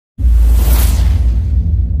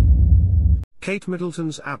Kate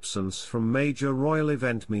Middleton's absence from major royal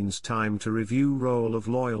event means time to review role of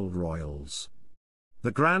loyal royals.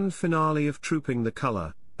 The grand finale of Trooping the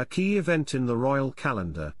Colour, a key event in the royal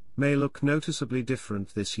calendar, may look noticeably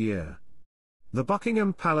different this year. The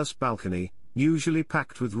Buckingham Palace balcony, usually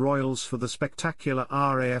packed with royals for the spectacular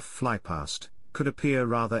RAF flypast, could appear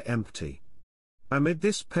rather empty. Amid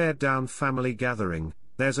this pared-down family gathering,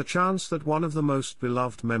 there's a chance that one of the most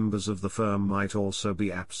beloved members of the firm might also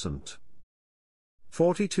be absent.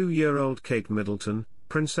 42-year-old Kate Middleton,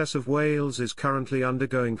 Princess of Wales, is currently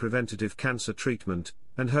undergoing preventative cancer treatment,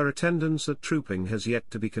 and her attendance at trooping has yet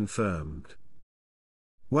to be confirmed.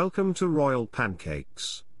 Welcome to Royal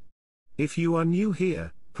Pancakes. If you are new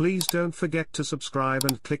here, please don't forget to subscribe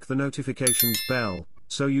and click the notifications bell,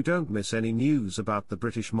 so you don't miss any news about the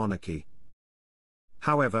British monarchy.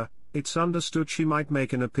 However, it's understood she might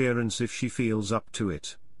make an appearance if she feels up to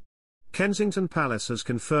it. Kensington Palace has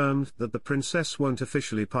confirmed that the princess won't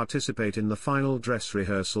officially participate in the final dress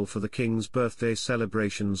rehearsal for the King's birthday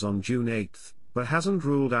celebrations on June 8, but hasn't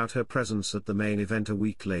ruled out her presence at the main event a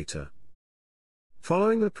week later.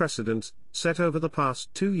 Following the precedent set over the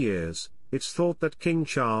past 2 years, it's thought that King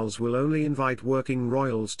Charles will only invite working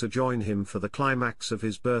royals to join him for the climax of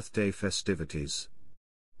his birthday festivities.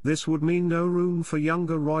 This would mean no room for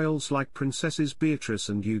younger royals like Princesses Beatrice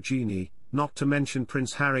and Eugenie, not to mention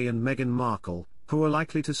Prince Harry and Meghan Markle, who are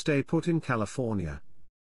likely to stay put in California.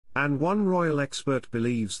 And one royal expert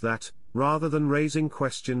believes that, rather than raising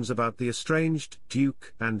questions about the estranged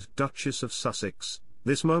Duke and Duchess of Sussex,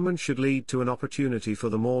 this moment should lead to an opportunity for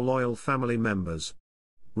the more loyal family members.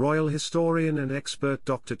 Royal historian and expert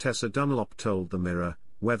Dr. Tessa Dunlop told The Mirror,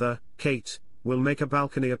 whether Kate will make a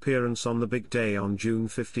balcony appearance on the big day on June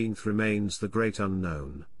 15 remains the great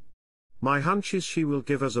unknown. My hunch is she will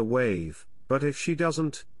give us a wave, but if she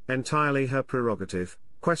doesn't, entirely her prerogative.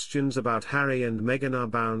 Questions about Harry and Meghan are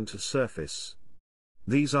bound to surface.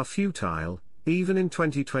 These are futile. Even in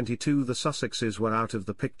 2022 the Sussexes were out of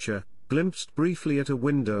the picture, glimpsed briefly at a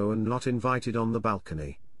window and not invited on the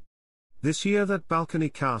balcony. This year that balcony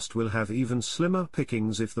cast will have even slimmer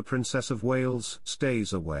pickings if the Princess of Wales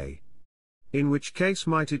stays away. In which case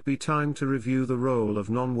might it be time to review the role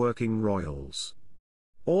of non-working royals.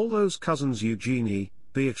 All those cousins Eugenie,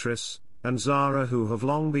 Beatrice, and Zara who have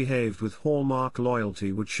long behaved with hallmark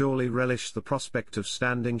loyalty would surely relish the prospect of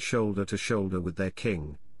standing shoulder to shoulder with their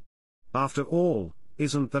king. After all,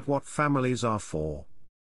 isn't that what families are for?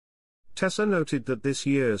 Tessa noted that this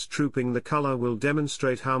year's Trooping the Colour will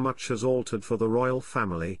demonstrate how much has altered for the royal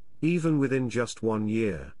family, even within just 1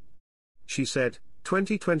 year. She said,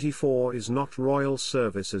 2024 is not royal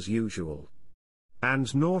service as usual.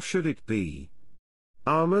 And nor should it be.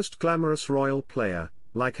 Our most glamorous royal player,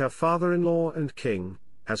 like her father-in-law and king,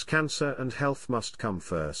 has cancer and health must come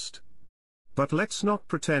first. But let's not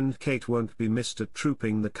pretend Kate won't be missed at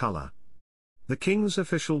Trooping the Colour. The King's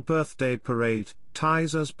official birthday parade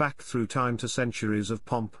ties us back through time to centuries of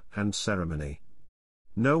pomp and ceremony.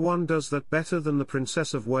 No one does that better than the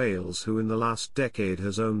Princess of Wales, who in the last decade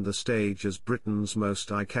has owned the stage as Britain's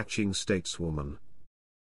most eye-catching stateswoman.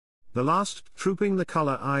 The last Trooping the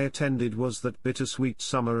Colour I attended was that bittersweet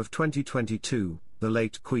summer of 2022, the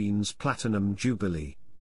late Queen's Platinum Jubilee.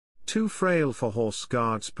 Too frail for Horse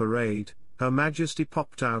Guards parade, Her Majesty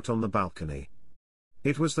popped out on the balcony.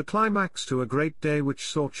 It was the climax to a great day which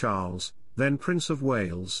saw Charles, then Prince of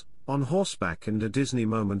Wales, on horseback, and a Disney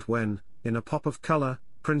moment when, in a pop of colour,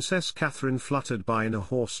 Princess Catherine fluttered by in a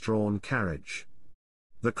horse-drawn carriage.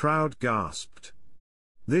 The crowd gasped.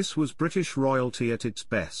 This was British royalty at its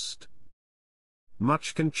best.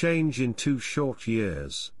 Much can change in 2 short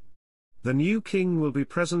years. The new king will be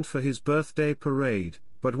present for his birthday parade,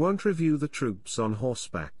 but won't review the troops on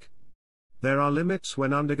horseback. There are limits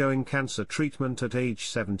when undergoing cancer treatment at age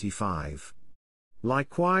 75.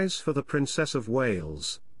 Likewise for the Princess of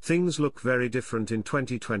Wales, things look very different in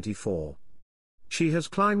 2024. She has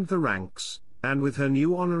climbed the ranks, and with her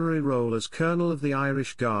new honorary role as Colonel of the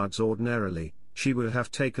Irish Guards ordinarily, she will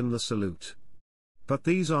have taken the salute. But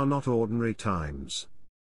these are not ordinary times.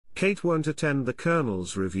 Kate won't attend the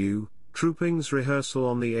Colonel's review, Trooping's rehearsal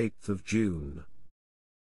on the 8th of June.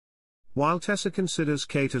 While Tessa considers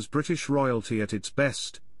Kate as British royalty at its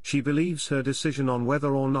best, she believes her decision on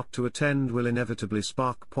whether or not to attend will inevitably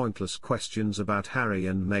spark pointless questions about Harry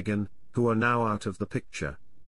and Meghan, who are now out of the picture.